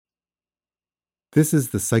This is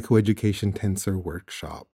the Psychoeducation Tensor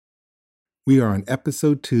workshop. We are on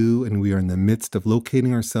episode 2, and we are in the midst of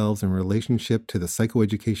locating ourselves in relationship to the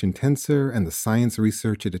psychoeducation tensor and the science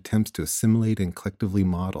research it attempts to assimilate and collectively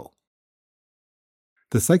model.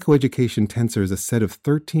 The psychoeducation tensor is a set of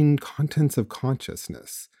 13 contents of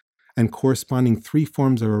consciousness and corresponding 3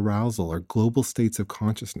 forms of arousal or global states of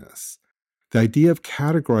consciousness. The idea of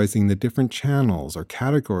categorizing the different channels or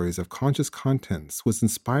categories of conscious contents was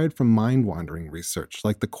inspired from mind-wandering research,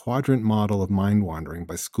 like the quadrant model of mind-wandering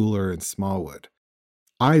by Schooler and Smallwood.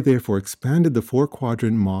 I therefore expanded the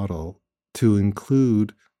 4-quadrant model to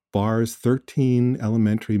include Barr's 13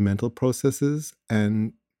 elementary mental processes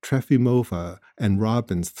and Trefimova and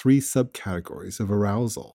Robbins' 3 subcategories of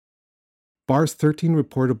arousal. Barr's 13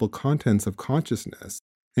 reportable contents of consciousness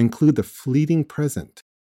include the fleeting present,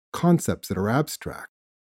 concepts that are abstract,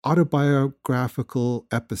 autobiographical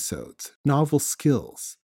episodes, novel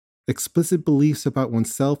skills, explicit beliefs about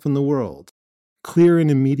oneself and the world, clear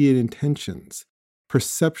and immediate intentions,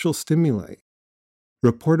 perceptual stimuli,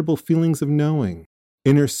 reportable feelings of knowing,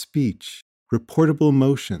 inner speech, reportable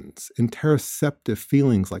emotions, interoceptive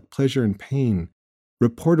feelings like pleasure and pain,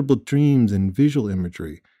 reportable dreams and visual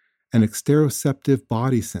imagery, and exteroceptive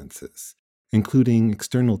body senses, including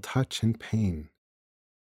external touch and pain.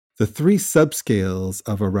 The 3 subscales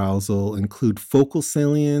of arousal include focal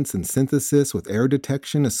salience and synthesis with error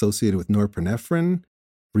detection associated with norepinephrine,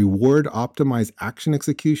 reward-optimized action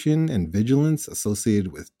execution and vigilance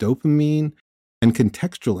associated with dopamine, and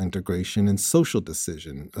contextual integration and social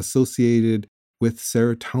decision associated with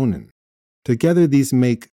serotonin. Together, these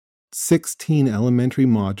make 16 elementary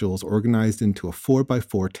modules organized into a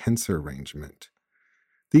 4x4 tensor arrangement.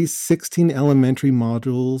 These 16 elementary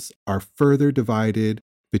modules are further divided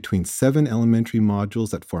between 7 elementary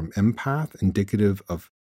modules that form empath, indicative of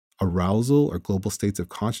arousal or global states of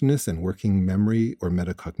consciousness and working memory or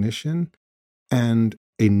metacognition, and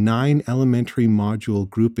a 9 elementary module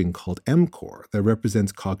grouping called mCore that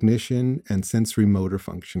represents cognition and sensory motor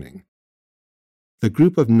functioning. The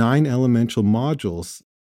group of 9 elemental modules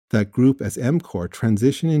that group as mCore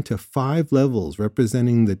transition into 5 levels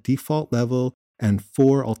representing the default level and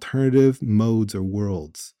 4 alternative modes or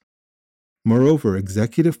worlds. Moreover,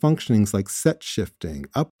 executive functionings like set shifting,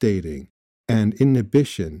 updating, and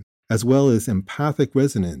inhibition, as well as empathic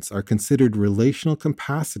resonance, are considered relational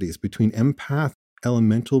capacities between empath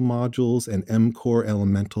elemental modules and mCore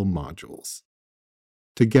elemental modules.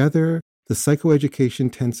 Together, the psychoeducation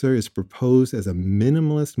tensor is proposed as a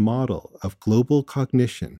minimalist model of global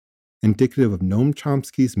cognition, indicative of Noam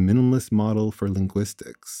Chomsky's minimalist model for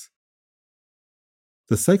linguistics.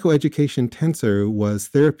 The psychoeducation tensor was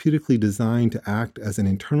therapeutically designed to act as an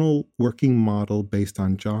internal working model based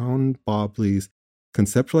on John Bowlby's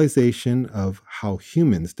conceptualization of how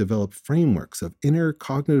humans develop frameworks of inner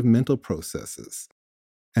cognitive mental processes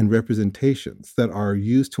and representations that are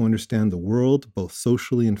used to understand the world both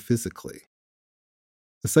socially and physically.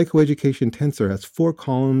 The psychoeducation tensor has 4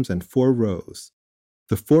 columns and 4 rows.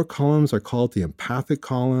 The 4 columns are called the empathic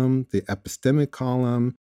column, the epistemic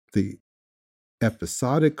column, the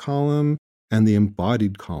episodic column, and the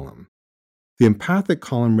embodied column. The empathic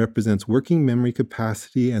column represents working memory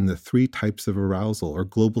capacity and the 3 types of arousal or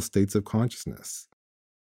global states of consciousness.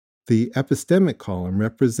 The epistemic column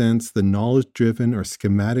represents the knowledge-driven or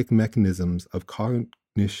schematic mechanisms of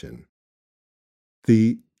cognition.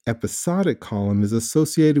 The episodic column is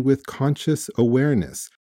associated with conscious awareness,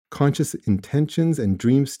 conscious intentions and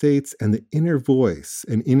dream states, and the inner voice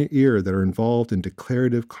and inner ear that are involved in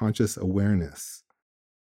declarative conscious awareness.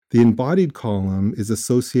 The embodied column is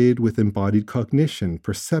associated with embodied cognition,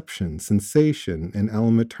 perception, sensation, and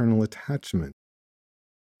elematernal attachment.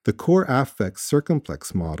 The core affect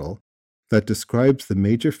circumplex model that describes the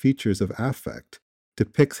major features of affect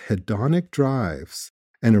depicts hedonic drives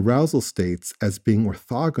and arousal states as being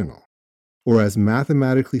orthogonal, or as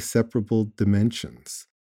mathematically separable dimensions.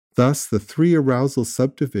 Thus, the 3 arousal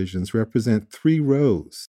subdivisions represent 3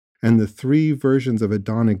 rows, and the 3 versions of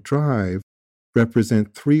hedonic drive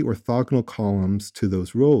represent 3 orthogonal columns to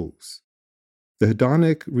those rows. The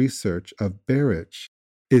hedonic research of Berich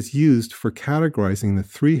is used for categorizing the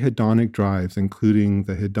 3 hedonic drives, including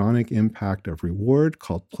the hedonic impact of reward,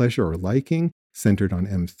 called pleasure or liking, centered on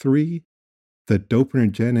M3, the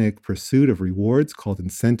dopaminergic pursuit of rewards, called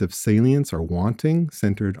incentive salience or wanting,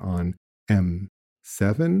 centered on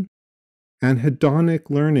M7, and hedonic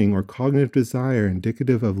learning or cognitive desire,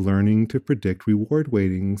 indicative of learning to predict reward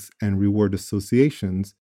weightings and reward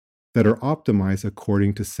associations that are optimized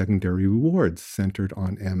according to secondary rewards, centered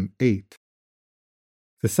on M8.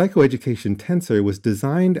 The PsychoEducation Tensor was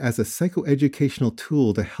designed as a psychoeducational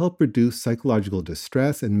tool to help reduce psychological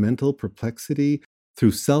distress and mental perplexity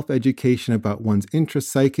through self-education about one's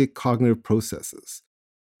intrapsychic cognitive processes.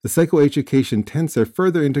 The Psychoeducation Tensor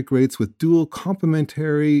further integrates with dual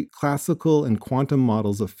complementary classical and quantum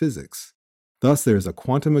models of physics. Thus, there is a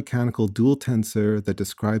quantum mechanical dual tensor that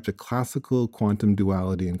describes a classical quantum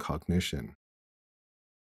duality in cognition.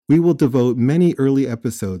 We will devote many early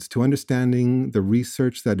episodes to understanding the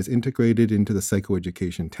research that is integrated into the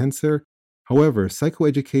Psychoeducation Tensor. However,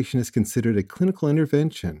 psychoeducation is considered a clinical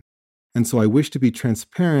intervention, and so I wish to be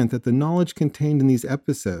transparent that the knowledge contained in these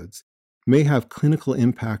episodes may have clinical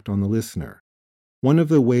impact on the listener. One of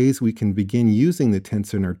the ways we can begin using the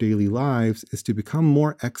tensor in our daily lives is to become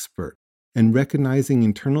more expert in recognizing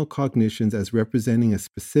internal cognitions as representing a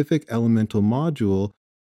specific elemental module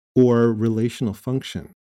or relational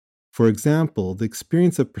function. For example, the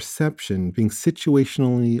experience of perception, being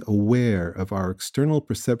situationally aware of our external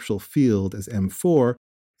perceptual field as M4,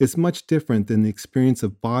 is much different than the experience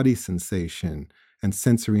of body sensation and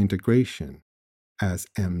sensory integration as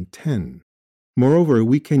M10. Moreover,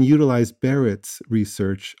 we can utilize Barrett's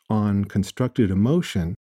research on constructed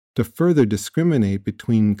emotion to further discriminate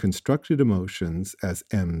between constructed emotions as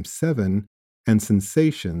M7 and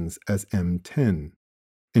sensations as M10.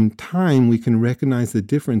 In time, we can recognize the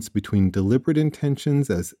difference between deliberate intentions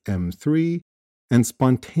as M3 and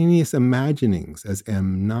spontaneous imaginings as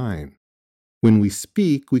M9. When we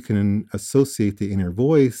speak, we can associate the inner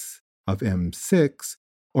voice of M6,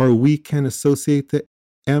 or we can associate the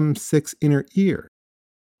M6 inner ear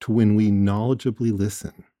to when we knowledgeably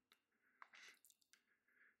listen.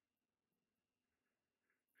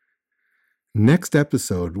 Next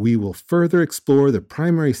episode, we will further explore the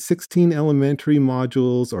primary 16 elementary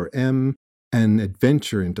modules, or M, and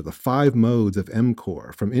adventure into the 5 modes of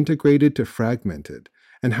M-Core, from integrated to fragmented,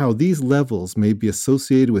 and how these levels may be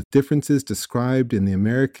associated with differences described in the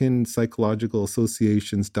American Psychological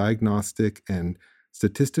Association's Diagnostic and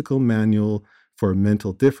Statistical Manual for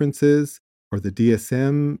Mental Differences, or the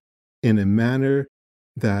DSM, in a manner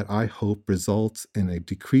that I hope results in a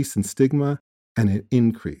decrease in stigma and an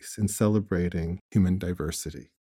increase in celebrating human diversity.